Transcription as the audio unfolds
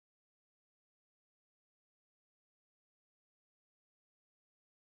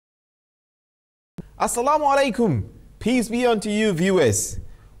Assalamu alaikum. Peace be unto you, viewers.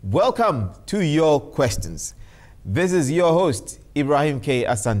 Welcome to Your Questions. This is your host, Ibrahim K.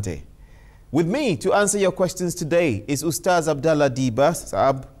 Asante. With me to answer your questions today is Ustaz Abdallah Diba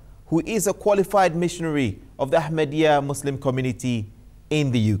Saab, who is a qualified missionary of the Ahmadiyya Muslim community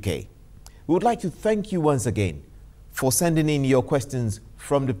in the UK. We would like to thank you once again for sending in your questions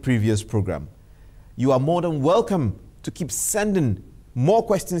from the previous program. You are more than welcome to keep sending more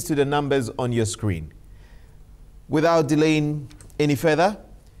questions to the numbers on your screen. Without delaying any further,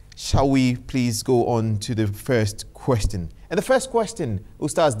 shall we please go on to the first question? And the first question,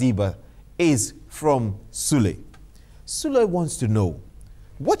 Ustaz Diba, is from Sule. Sule wants to know,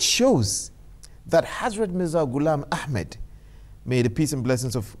 what shows that Hazrat Mirza Ghulam Ahmed, may the peace and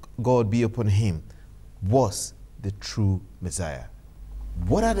blessings of God be upon him, was the true Messiah?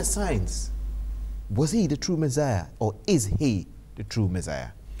 What are the signs? Was he the true Messiah, or is he the true Messiah?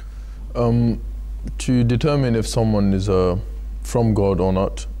 To determine if someone is from God or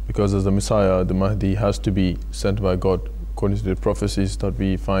not, because as the Messiah, the Mahdi has to be sent by God, according to the prophecies that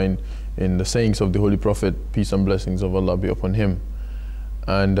we find in the sayings of the Holy Prophet, peace and blessings of Allah be upon him.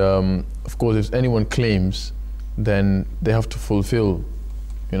 And of course, if anyone claims, then they have to fulfill,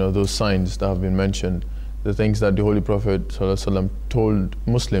 those signs that have been mentioned, the things that the Holy Prophet ﷺ told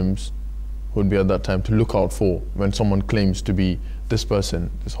Muslims who would be at that time to look out for when someone claims to be this person,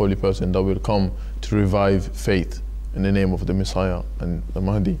 this holy person that will come to revive faith in the name of the Messiah and the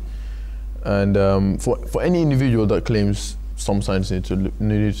Mahdi. And for any individual that claims, some signs need to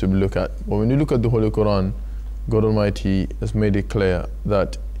be looked at. But when you look at the Holy Quran, God Almighty has made it clear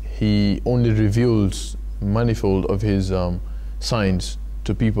that He only reveals manifold of His signs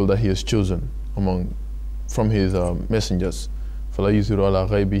to people that He has chosen from His messengers. فَلَا يُثِرُ عَلَى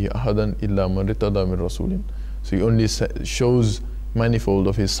غَيْبِهِ أَحَدًا إِلَّا مَنْ ارْتَضَىٰ مِنْ رَسُولٍ. So He only shows manifold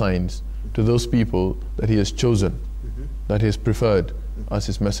of His signs to those people that He has chosen, that He has preferred as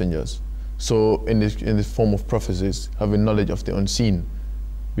His messengers. So in this form of prophecies, having knowledge of the unseen,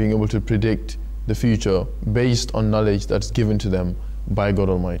 being able to predict the future based on knowledge that's given to them by God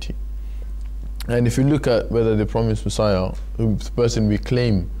Almighty. And if you look at whether the promised Messiah, the person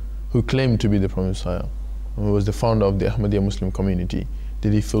who claimed to be the promised Messiah, who was the founder of the Ahmadiyya Muslim community,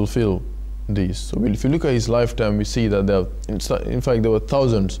 did he fulfill these? So if you look at his lifetime, we see that in fact there were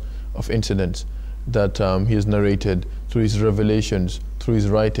thousands of incidents that he has narrated through his revelations, through his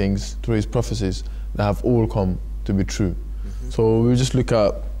writings, through his prophecies, that have all come to be true. So we just look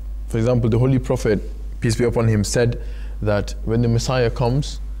at, for example, the Holy Prophet, peace be upon him, said that when the Messiah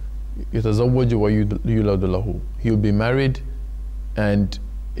comes, يَتَزَوَّجُ وَيُولَدُ لَهُ. He will be married, and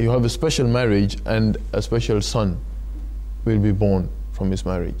he'll have a special marriage, and a special son will be born from his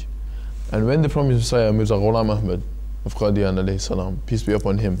marriage. And when the promised Messiah, Mirza Ghulam Ahmed of Qadian alayhi salam, peace be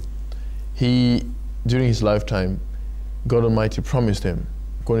upon him, during his lifetime, God Almighty promised him,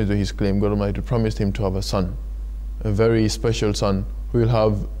 according to his claim, God Almighty promised him to have a son, a very special son who will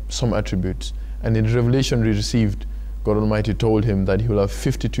have some attributes. And in the revelation we received, God Almighty told him that he will have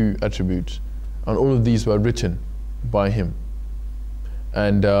 52 attributes, and all of these were written by him.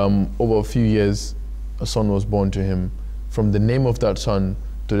 And over a few years, a son was born to him. From the name of that son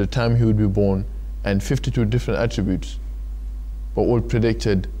to the time he would be born, and 52 different attributes were all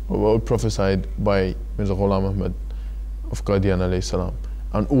predicted, were all prophesied by Mirza Ghulam Ahmed of Qadian alayhi salam.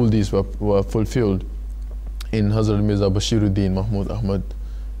 And all these were fulfilled in Hazrat Mirza Bashiruddin Mahmud Ahmad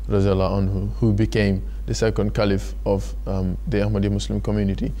Rajallah Anhu, who became the second caliph of the Ahmadiyya Muslim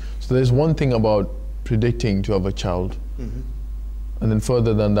community. So there's one thing about predicting to have a child, and then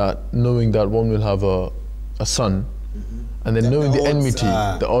further than that, knowing that one will have a son, and then knowing the enmity,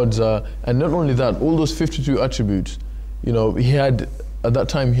 the odds are, and not only that, all those 52 attributes, at that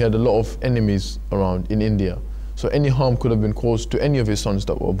time he had a lot of enemies around in India. So any harm could have been caused to any of his sons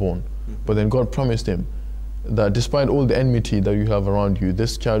that were born. But then God promised him that despite all the enmity that you have around you,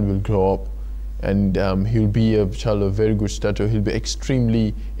 this child will grow up, and he'll be a child of very good stature. He'll be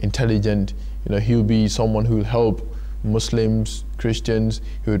extremely intelligent. He'll be someone who will help Muslims, Christians.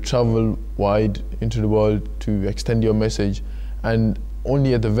 He will travel wide into the world to extend your message. And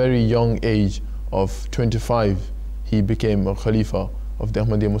only at the very young age of 25, he became a Khalifa of the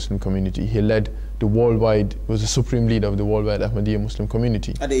Ahmadiyya Muslim community. He led the worldwide, was the supreme leader of the worldwide Ahmadiyya Muslim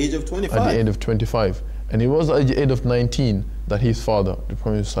community. At the age of 25? At the age of 25. And it was at the age of 19 that his father, the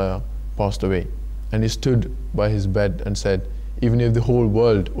Promised Messiah, passed away. And he stood by his bed and said, even if the whole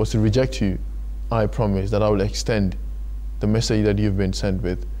world was to reject you, I promise that I will extend the message that you've been sent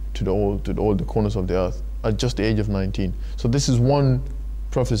with to all the corners of the earth at just the age of 19. So this is one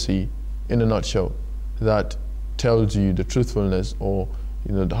prophecy in a nutshell that tells you the truthfulness, or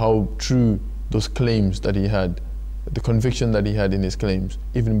how true those claims that he had, the conviction that he had in his claims,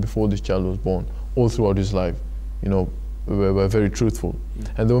 even before this child was born, all throughout his life, were very truthful.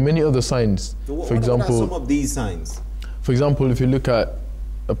 And there were many other signs. So what are some of these signs? For example, if you look at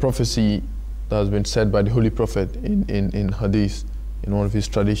a prophecy that has been said by the Holy Prophet in Hadith, in one of his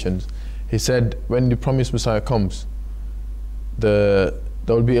traditions, he said, when the promised Messiah comes, there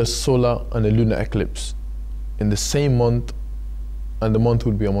will be a solar and a lunar eclipse in the same month, and the month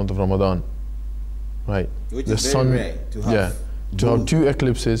would be a month of Ramadan, right? Which is very rare to have. To have two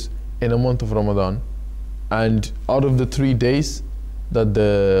eclipses in a month of Ramadan, and out of the 3 days that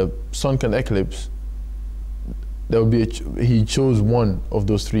the sun can eclipse, there will be he chose one of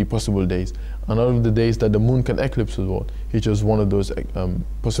those 3 possible days, and out of the days that the moon can eclipse as well, he chose one of those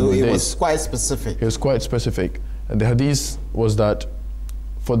possible days. So he was quite specific. He was quite specific, and the hadith was that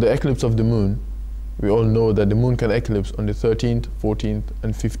for the eclipse of the moon, we all know that the moon can eclipse on the 13th, 14th,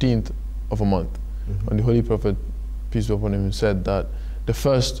 and 15th of a month. And the Holy Prophet, peace be upon him, said that the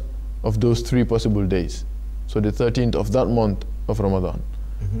first of those 3 possible days, so the 13th of that month of Ramadan,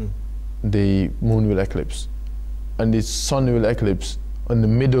 the moon will eclipse, and the sun will eclipse on the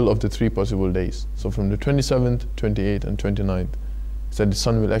middle of the 3 possible days. So from the 27th, 28th, and 29th, said the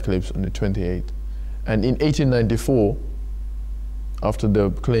sun will eclipse on the 28th. And in 1894, after the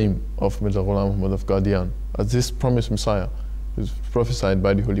claim of Mirza Ghulam Muhammad of Qadian as this promised Messiah, who was prophesied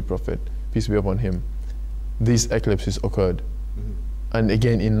by the Holy Prophet, peace be upon him, these eclipses occurred. And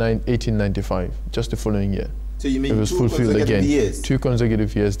again in 1895, just the following year. So you mean it was fulfilled again. Years? 2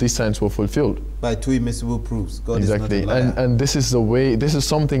 consecutive years, these signs were fulfilled. By 2 immiscible proofs. God exactly. is not a liar. And this is the way, this is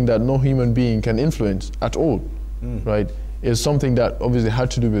something that no human being can influence at all, right? It's something that obviously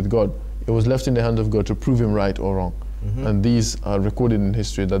had to do with God. It was left in the hands of God to prove him right or wrong. And these are recorded in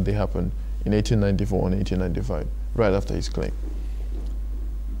history that they happened in 1894 and 1895, right after his claim.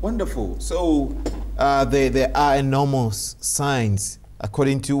 Wonderful. So there are enormous signs,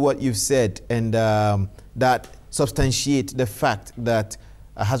 according to what you've said, and that substantiate the fact that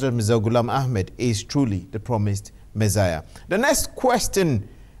Hazrat Mirza Ghulam Ahmad is truly the promised Messiah. The next question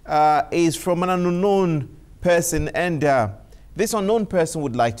is from an unknown person, and this unknown person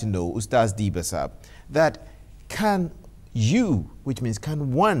would like to know, Ustaz Dibasab, that can you, which means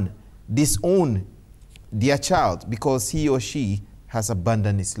can one, disown their child because he or she has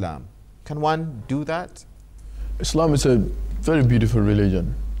abandoned Islam? Can one do that? Islam is a very beautiful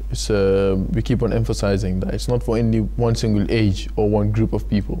religion. It's we keep on emphasizing that it's not for any one single age or one group of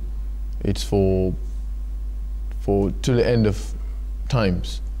people. It's for to the end of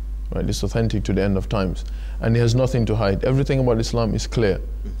times, right? It's authentic to the end of times, and it has nothing to hide. Everything about Islam is clear.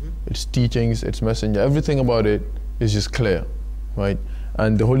 Its teachings, its messenger, everything about it is just clear, right?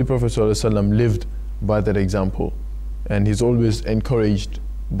 And the Holy Prophet ﷺ lived by that example, and he's always encouraged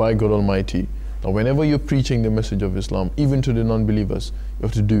by God Almighty that whenever you're preaching the message of Islam, even to the non-believers, you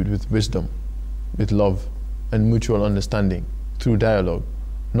have to do it with wisdom, with love, and mutual understanding, through dialogue,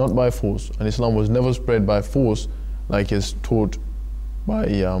 not by force. And Islam was never spread by force like is taught by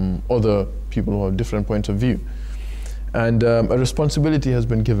other people who have different points of view. And a responsibility has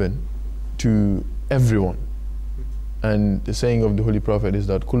been given to everyone. And the saying of the Holy Prophet is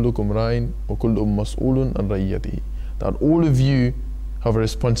that kullukum ra'in wa kullukum mas'ulun an ra'iyyatihi, that all of you have a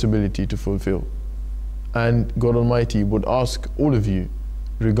responsibility to fulfill. And God Almighty would ask all of you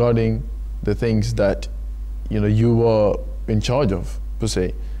regarding the things that you were in charge of, per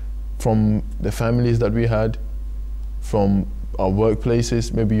se, from the families that we had, from our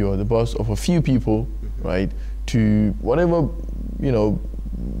workplaces, maybe you are the boss of a few people, right, to whatever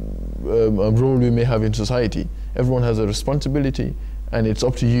role we may have in society. Everyone has a responsibility, and it's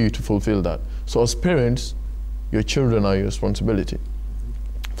up to you to fulfill that. So as parents, your children are your responsibility.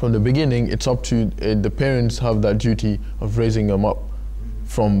 From the beginning, it's up to the parents have that duty of raising them up,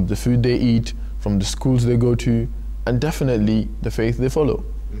 from the food they eat, from the schools they go to, and definitely the faith they follow,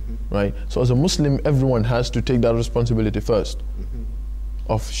 right? So as a Muslim, everyone has to take that responsibility first,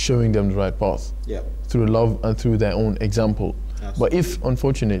 of showing them the right path, through love and through their own example. Absolutely. But if,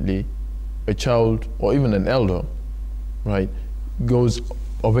 unfortunately, a child or even an elder, right, goes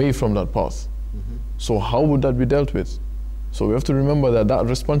away from that path, so how would that be dealt with? So we have to remember that that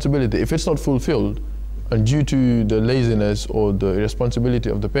responsibility, if it's not fulfilled, and due to the laziness or the irresponsibility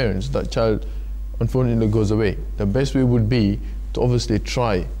of the parents, that child unfortunately goes away. The best way would be to obviously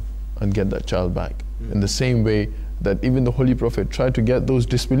try and get that child back, in the same way that even the Holy Prophet tried to get those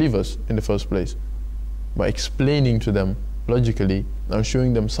disbelievers in the first place, by explaining to them logically and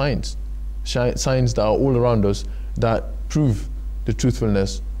showing them signs that are all around us that prove the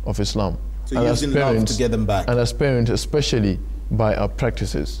truthfulness of Islam. So using love to get them back. And as parents, especially by our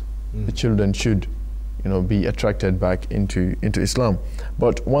practices, the children should, be attracted back into Islam.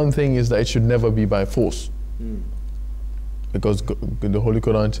 But one thing is that it should never be by force, because the Holy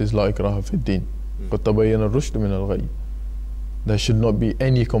Quran says, "La ikraha fi din, qad tabayyana ar-rushd min al-ghayy." There should not be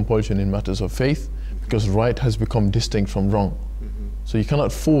any compulsion in matters of faith, because right has become distinct from wrong. So you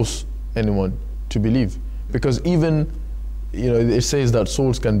cannot force anyone to believe, because even it says that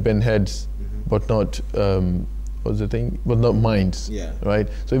souls can bend heads, but not what's the thing? But not minds. Yeah. Right.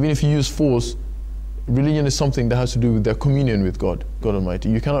 So even if you use force, religion is something that has to do with their communion with God Almighty.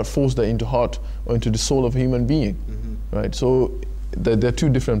 You cannot force that into heart or into the soul of a human being. Right. So there are two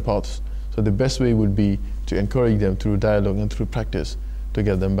different paths. So the best way would be to encourage them through dialogue and through practice to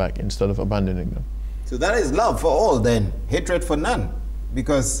get them back instead of abandoning them. So that is love for all then, hatred for none.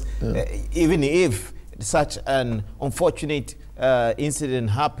 Because even if such an unfortunate incident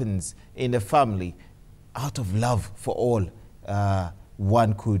happens in the family, out of love for all,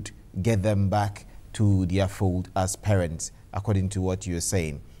 one could get them back to their fold as parents, according to what you're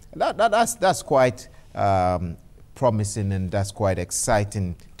saying. That's quite promising, and that's quite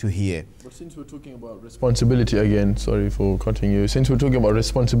exciting to hear. But since we're talking about responsibility again, sorry for cutting you, since we're talking about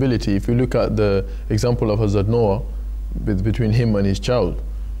responsibility, if you look at the example of Hazrat Noah, between him and his child,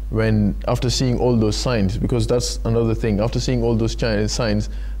 when after seeing all those signs, because that's another thing, after seeing all those signs,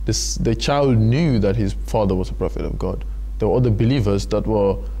 the child knew that his father was a prophet of God. There were other believers that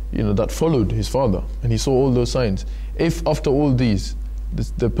were, that followed his father, and he saw all those signs. If after all these,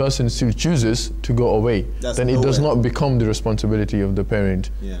 the person still chooses to go away, then it does not become the responsibility of the parent,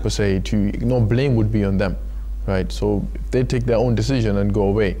 per se, no blame would be on them, right? So if they take their own decision and go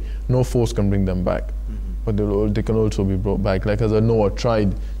away, no force can bring them back. But they can also be brought back. Like as Noah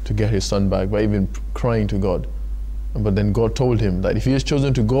tried to get his son back by even crying to God. But then God told him that if he has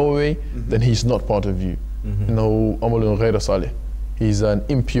chosen to go away, then he's not part of you. He's an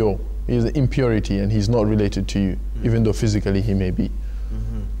impure, he is an impurity, and he's not related to you, even though physically he may be.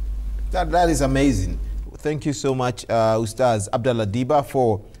 That is amazing. Thank you so much, Ustaz Abdallah Diba,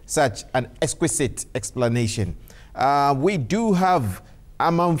 for such an exquisite explanation. We do have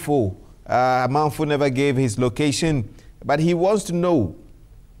Amanfo. Amanfo never gave his location, but he wants to know,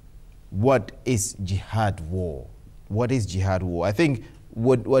 what is jihad war? What is jihad war? I think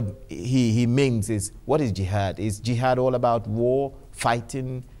what he means is, what is jihad? Is jihad all about war,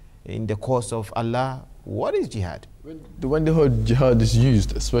 fighting in the cause of Allah? What is jihad? When the word jihad is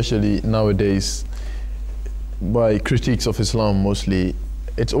used, especially nowadays by critiques of Islam mostly,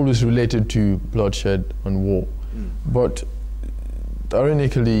 it's always related to bloodshed and war. But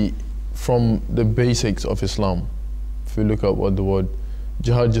ironically, from the basics of Islam, if you look at what the word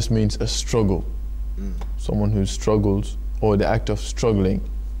jihad just means, a struggle. Someone who struggles, or the act of struggling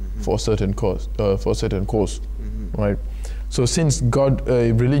for a certain cause, right? So since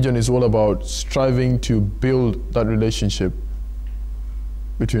religion is all about striving to build that relationship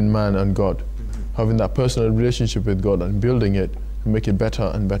between man and God, having that personal relationship with God and building it and make it better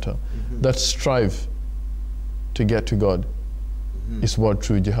and better, that strive to get to God is what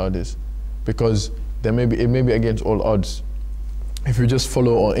true jihad is. Because it may be against all odds. If you just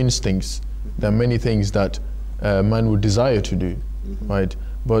follow our instincts, there are many things that man would desire to do, right?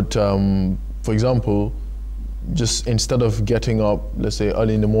 But for example, just instead of getting up, let's say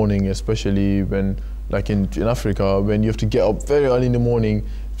early in the morning, especially when, like in Africa, when you have to get up very early in the morning,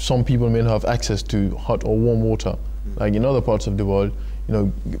 some people may not have access to hot or warm water. Like in other parts of the world,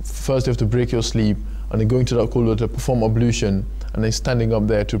 first you have to break your sleep, and then going to that cold water to perform ablution, and then standing up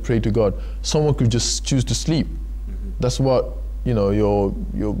there to pray to God. Someone could just choose to sleep. That's what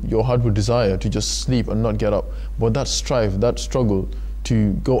your heart would desire, to just sleep and not get up. But that strive, that struggle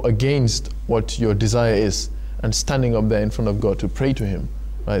to go against what your desire is, and standing up there in front of God to pray to Him,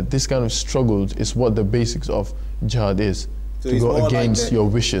 right? This kind of struggles is what the basics of jihad is. So to go against like your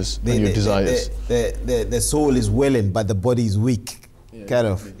wishes and your desires. The soul is willing, but the body is weak. Kind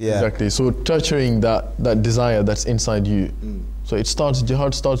of, Exactly. So torturing that desire that's inside you. So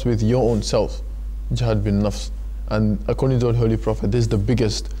jihad starts with your own self. Jihad bin nafs. And according to the Holy Prophet, this is the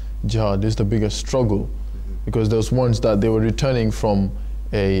biggest jihad, this is the biggest struggle. Because there's ones that they were returning from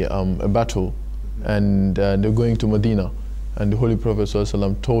a battle, and they're going to Medina. And the Holy Prophet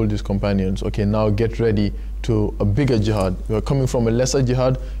ﷺ told his companions, okay, now get ready to a bigger jihad. We are coming from a lesser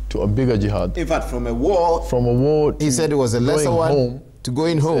jihad to a bigger jihad. In fact, from a war, he said it was a lesser one to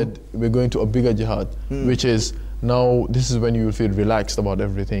going home. Said, we're going to a bigger jihad, which is now, this is when you will feel relaxed about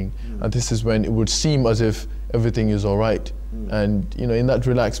everything. And this is when it would seem as if everything is all right. And in that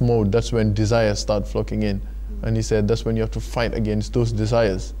relaxed mode, that's when desires start flocking in. And he said that's when you have to fight against those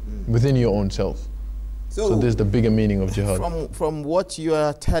desires within your own self. So this is the bigger meaning of jihad. From what you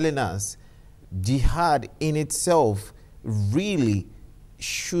are telling us, jihad in itself really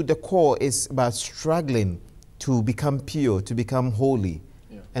should the core is about struggling to become pure, to become holy,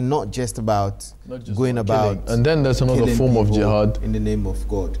 and not just about going about killing. And then there's another form of jihad in the name of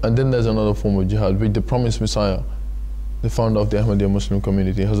God. And then there's another form of jihad with the promised Messiah, the founder of the Ahmadiyya Muslim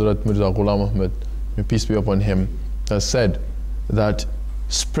community, Hazrat Mirza Ghulam Ahmad, may peace be upon him, has said that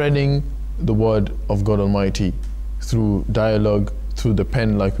spreading the word of God Almighty through dialogue, through the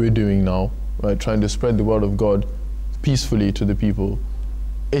pen like we're doing now, right, trying to spread the word of God peacefully to the people,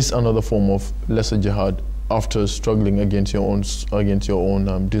 is another form of lesser jihad after struggling against your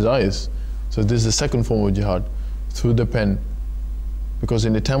own desires. So this is the second form of jihad, through the pen. Because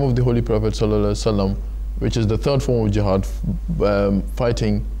in the time of the Holy Prophet ﷺ, which is the third form of jihad,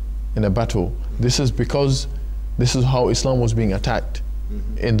 fighting in a battle, this is because this is how Islam was being attacked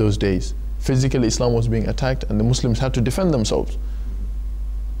in those days. Physically, Islam was being attacked and the Muslims had to defend themselves.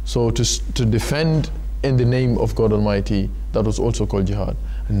 So to defend in the name of God Almighty, that was also called jihad.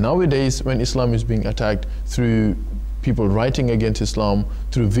 And nowadays, when Islam is being attacked through people writing against Islam,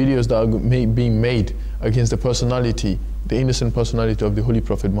 through videos that are being made against the personality, the innocent personality of the Holy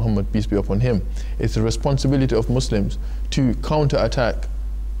Prophet Muhammad, peace be upon him, it's the responsibility of Muslims to counter-attack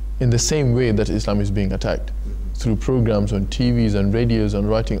in the same way that Islam is being attacked, through programs on TVs and radios and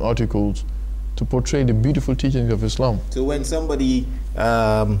writing articles to portray the beautiful teachings of Islam. So when somebody,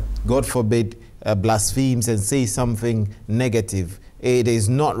 God forbid, blasphemes and says something negative, it is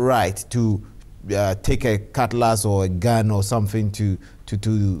not right to take a cutlass or a gun or something to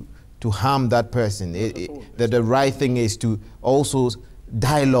harm that person. The right thing is to also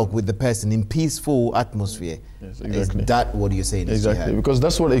dialogue with the person in peaceful atmosphere. Yes, exactly. Is that what you're saying? Exactly, because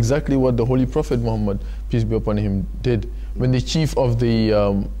that's exactly what the Holy Prophet Muhammad, peace be upon him, did when the chief of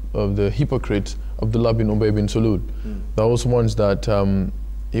the hypocrites, Abdullah bin Ubay bin Salul, that was once that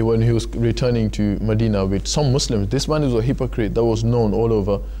when he was returning to Medina with some Muslims, this man was a hypocrite that was known all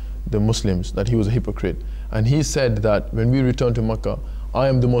over the Muslims, that he was a hypocrite. And he said that when we return to Mecca, I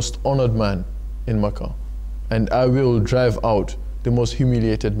am the most honored man in Mecca, and I will drive out the most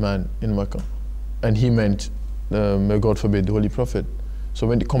humiliated man in Mecca. And he meant, may God forbid, the Holy Prophet. So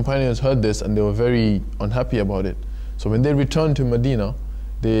when the companions heard this, and they were very unhappy about it, so when they returned to Medina,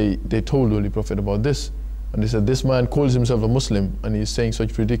 they told the Holy Prophet about this. And they said, this man calls himself a Muslim and he's saying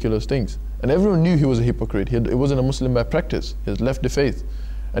such ridiculous things. And everyone knew he was a hypocrite. He wasn't a Muslim by practice. He had left the faith.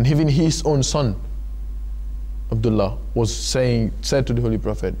 And even his own son, Abdullah, said to the Holy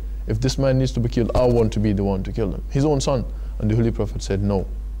Prophet, if this man needs to be killed, I want to be the one to kill him. His own son. And the Holy Prophet said, no,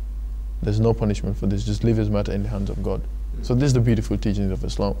 there's no punishment for this. Just leave his matter in the hands of God. So this is the beautiful teachings of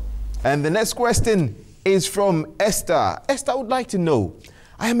Islam. And the next question is from Esther. Esther would like to know,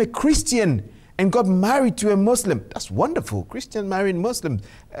 I am a Christian and got married to a Muslim. That's wonderful. Christian marrying Muslims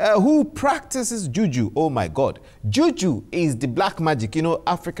who practices juju. Oh my God. Juju is the black magic,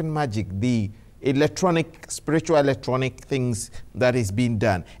 African magic, the spiritual electronic things that is being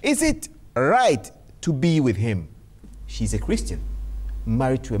done. Is it right to be with him? She's a Christian,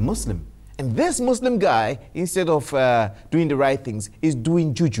 married to a Muslim. And this Muslim guy, instead of doing the right things, is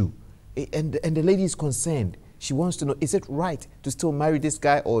doing juju. And the lady is concerned. She wants to know, is it right to still marry this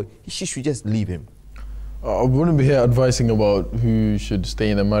guy, or she should just leave him? I wouldn't be here advising about who should stay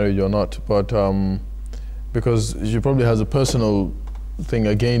in a marriage or not, but because she probably has a personal thing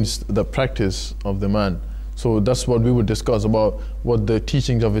against the practice of the man. So that's what we would discuss about what the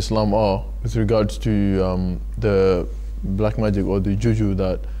teachings of Islam are with regards to the black magic or the juju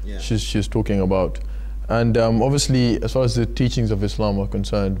that she's talking about. And obviously, as far as the teachings of Islam are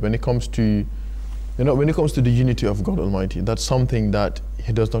concerned, when it comes to the unity of God Almighty, that's something that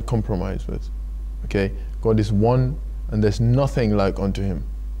He does not compromise with. Okay, God is one, and there's nothing like unto Him.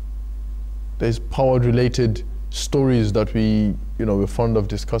 There's power-related stories that we're fond of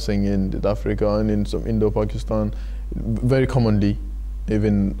discussing in Africa and in some Indo-Pakistan, very commonly,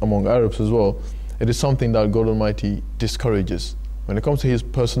 even among Arabs as well. It is something that God Almighty discourages. When it comes to His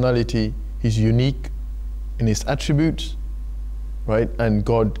personality, He's unique in His attributes, right? And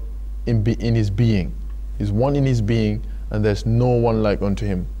God in His being. He's one in His being, and there's no one like unto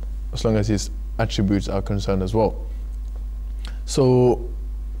Him, as long as His attributes are concerned as well. So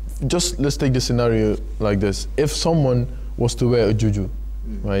just let's take the scenario like this. If someone was to wear a juju,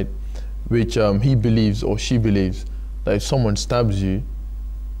 right, which he believes or she believes that if someone stabs you,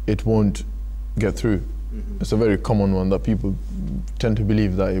 it won't get through. It's a very common one that people tend to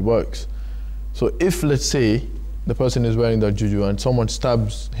believe that it works. So if, let's say, the person is wearing that juju and someone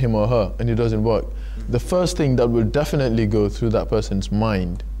stabs him or her and it doesn't work, the first thing that will definitely go through that person's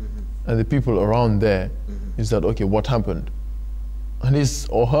mind and the people around there, is that, okay, what happened? And his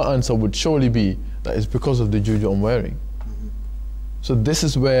or her answer would surely be that it's because of the juju I'm wearing. So this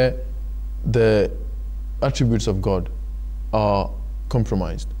is where the attributes of God are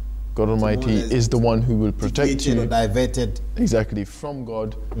compromised. God Almighty is the one who will protect you. Or diverted. Exactly, from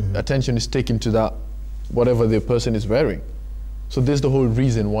God. Attention is taken to that, whatever the person is wearing. So this is the whole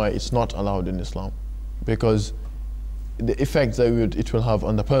reason why it's not allowed in Islam. Because the effect that it will have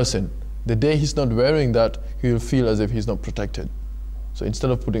on the person, the day he's not wearing that, he will feel as if he's not protected. So instead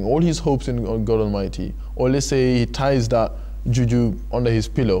of putting all his hopes in on God Almighty, or let's say he ties that juju under his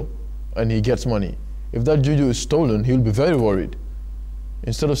pillow and he gets money. If that juju is stolen, he will be very worried.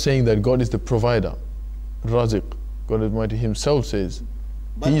 Instead of saying that God is the provider, Raziq, God Almighty himself says,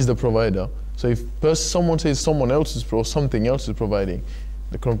 he is the provider. So if someone says someone else is or something else is providing,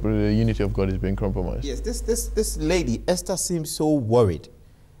 the unity of God is being compromised. Yes, this lady, Esther, seems so worried.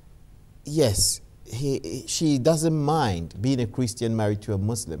 Yes, she doesn't mind being a Christian married to a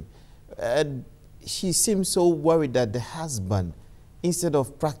Muslim. And she seems so worried that the husband, instead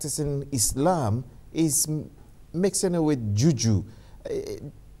of practicing Islam, is mixing it with juju.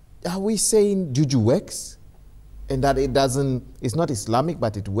 Are we saying juju works? And that it's not Islamic,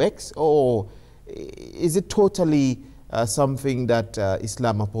 but it works? Or is it totally something that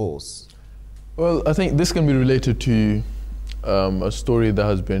Islam opposes? Well, I think this can be related to a story that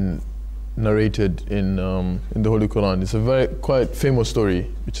has been narrated in the Holy Quran. It's a quite famous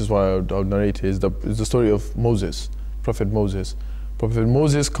story, which is why I'll narrate it. It's the story of Moses, Prophet Moses. Prophet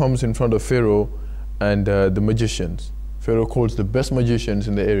Moses comes in front of Pharaoh and the magicians. Pharaoh calls the best magicians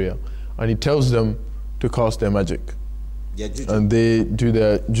in the area, and he tells them to cast their magic. Yeah, juju. And they do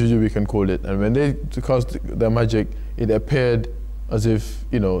their juju, we can call it. And when they cast their magic, it appeared as if,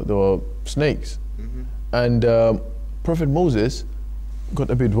 there were snakes. And Prophet Moses got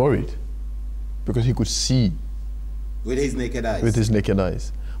a bit worried because he could see with his naked eyes. With his naked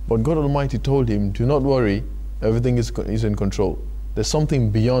eyes. But God Almighty told him, do not worry, everything is in control. There's something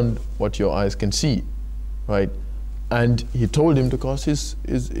beyond what your eyes can see, right? And he told him to cast his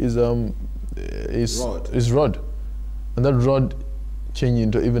rod. And that rod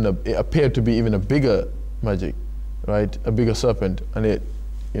changed into it appeared to be even a bigger magic, right? A bigger serpent, and it,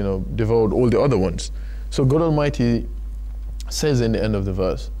 devoured all the other ones. So God Almighty says in the end of the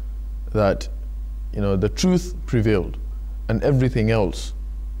verse that, the truth prevailed and everything else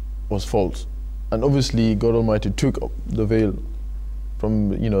was false. And obviously God Almighty took the veil from,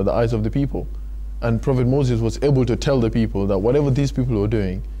 the eyes of the people. And Prophet Moses was able to tell the people that whatever these people were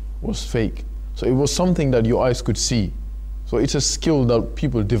doing was fake. So it was something that your eyes could see. So it's a skill that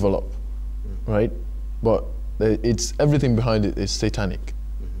people develop, right? But everything behind it is satanic.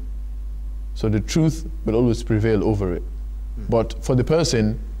 So the truth will always prevail over it. But for the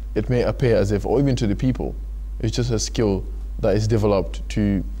person, it may appear as if, or even to the people, it's just a skill that is developed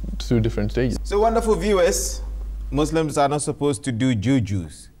through different stages. So wonderful viewers, Muslims are not supposed to do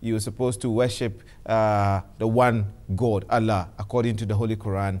jujus. You are supposed to worship the one God, Allah, according to the Holy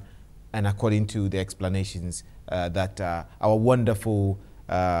Quran and according to the explanations that our wonderful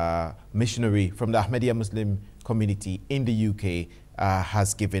missionary from the Ahmadiyya Muslim community in the UK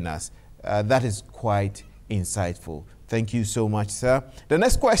has given us. That is quite insightful. Thank you so much, sir. The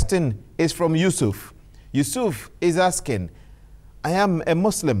next question is from Yusuf. Yusuf is asking, I am a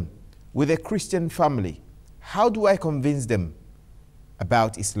Muslim with a Christian family. How do I convince them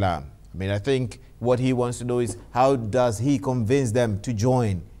about Islam? I mean, I think what he wants to know is, how does he convince them to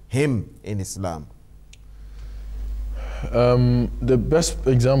join him in Islam? The best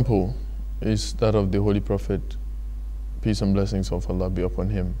example is that of the Holy Prophet, peace and blessings of Allah be upon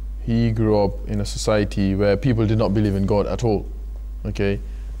him. He grew up in a society where people did not believe in God at all, okay?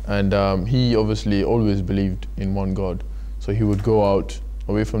 And he obviously always believed in one God. So he would go out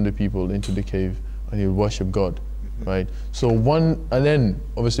away from the people into the cave and he would worship God, right? So and then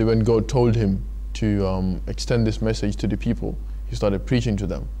obviously when God told him to extend this message to the people, he started preaching to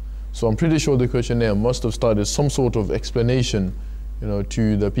them. So I'm pretty sure the questionnaire must have started some sort of explanation,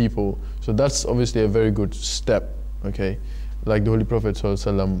 to the people. So that's obviously a very good step, okay? Like the Holy Prophet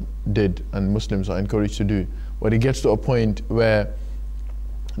ﷺ did and Muslims are encouraged to do. But it gets to a point where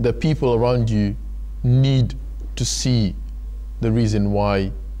the people around you need to see the reason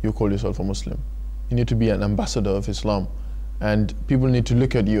why you call yourself a Muslim. You need to be an ambassador of Islam. And people need to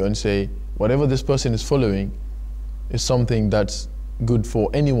look at you and say, whatever this person is following is something that's good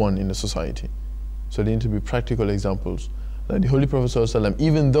for anyone in the society. So they need to be practical examples. Like the Holy Prophet ﷺ,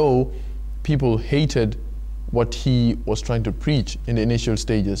 even though people hated what he was trying to preach in the initial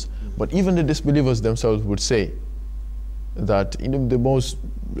stages, but even the disbelievers themselves would say, that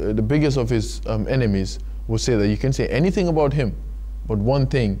the biggest of his enemies will say that you can say anything about him, but one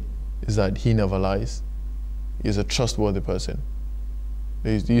thing is that he never lies. He's a trustworthy person.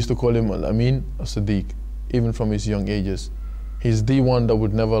 They used to call him Al-Amin As-Siddiq, even from his young ages. He's the one that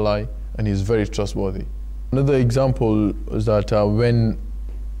would never lie, and he's very trustworthy. Another example is that when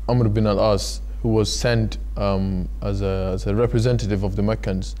Amr bin al-As, who was sent as a representative of the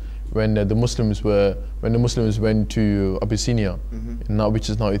Meccans, when the Muslims went to Abyssinia, now, which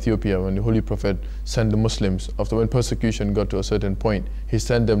is now Ethiopia, when the Holy Prophet sent the Muslims, after when persecution got to a certain point, he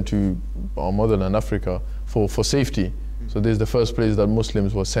sent them to our motherland, Africa, for safety. So this is the first place that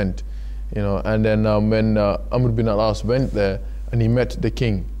Muslims were sent, you know. And then when Amr bin al-As went there and he met the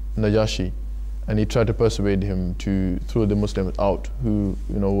king, Najashi, and he tried to persuade him to throw the Muslims out who,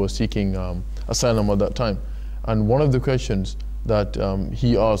 you know, were seeking asylum at that time. And one of the questions that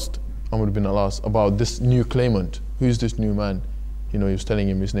he asked Amr bin al-As about this new claimant, who is this new man? You know, he was telling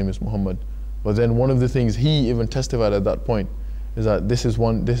him his name is Muhammad. But then one of the things he even testified at that point is that this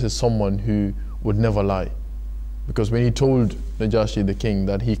is someone who would never lie. Because when he told Najashi, the king,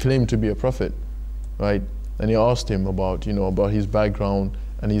 that he claimed to be a prophet, right? And he asked him about, you know, about his background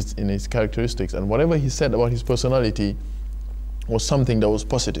and his characteristics, and whatever he said about his personality was something that was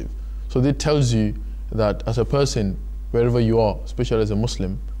positive. So that tells you that as a person, wherever you are, especially as a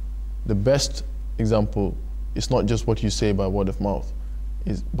Muslim, the best example is not just what you say by word of mouth,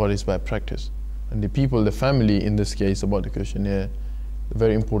 but it's by practice. And the people, the family in this case, about the question here, the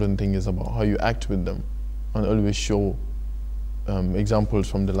very important thing is about how you act with them, and always show examples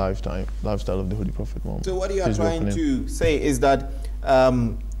from the lifestyle of the Holy Prophet Muhammad. So what you are trying to say is that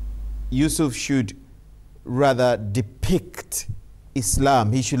Yusuf should rather depict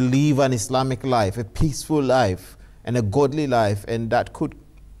Islam. He should live an Islamic life, a peaceful life, and a godly life, and that could,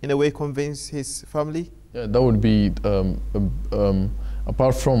 in a way, convince his family? Yeah, that would be,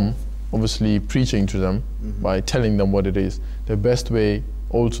 apart from obviously preaching to them by telling them what it is, the best way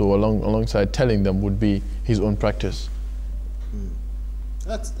also alongside telling them would be his own practice.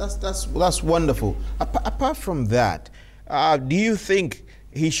 That's wonderful. Apart from that, do you think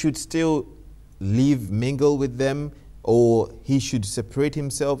he should still mingle with them, or he should separate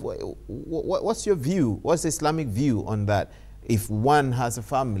himself? What's your view? What's the Islamic view on that? If one has a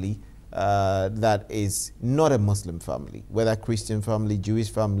family that is not a Muslim family, whether Christian family, Jewish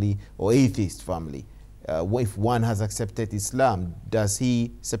family, or atheist family, if one has accepted Islam, does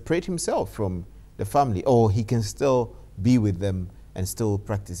he separate himself from the family, or he can still be with them and still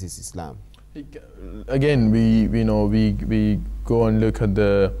practice his Islam? Again, we go and look at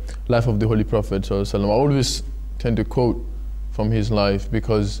the life of the Holy Prophet ﷺ. I always tend to quote from his life,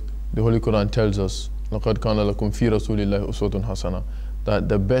 because the Holy Quran tells us لَقَدْ كَانَ لَكُمْ فِي رَسُولِ اللَّهِ أُسْوَةٌ حَسَنَةٌ, that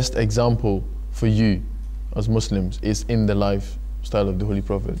the best example for you as Muslims is in the lifestyle of the Holy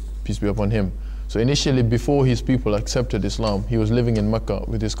Prophet, peace be upon him. So initially, before his people accepted Islam, he was living in Mecca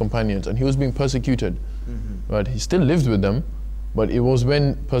with his companions, and he was being persecuted. Right? He still lived with them, but it was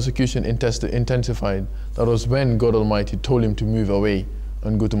when persecution intensified, that was when God Almighty told him to move away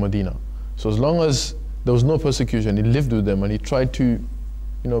and go to Medina. So as long as there was no persecution, he lived with them, and he tried to,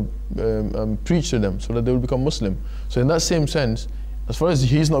 preach to them so that they will become Muslim. So in that same sense, as far as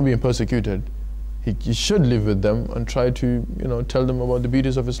he's not being persecuted, he should live with them and try to, tell them about the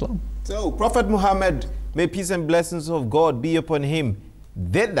beauties of Islam. So Prophet Muhammad, may peace and blessings of God be upon him,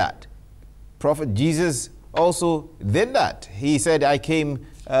 did that. Prophet Jesus also did that. He said, I came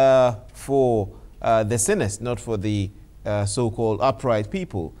for the sinners, not for the so-called upright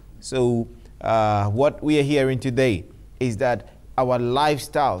people. So what we are hearing today is that our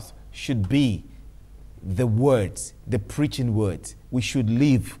lifestyles should be the words, the preaching words. We should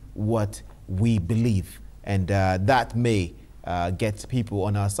live what we believe, and that may get people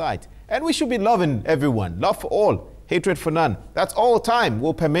on our side. And we should be loving everyone. Love for all, hatred for none. That's all time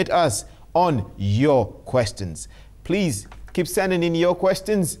will permit us on your questions. Please keep sending in your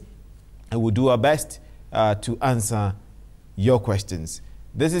questions, and we'll do our best to answer your questions.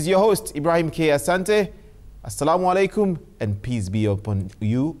 This is your host, Ibrahim K. Asante. Assalamu alaikum, and peace be upon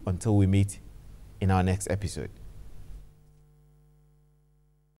you until we meet in our next episode.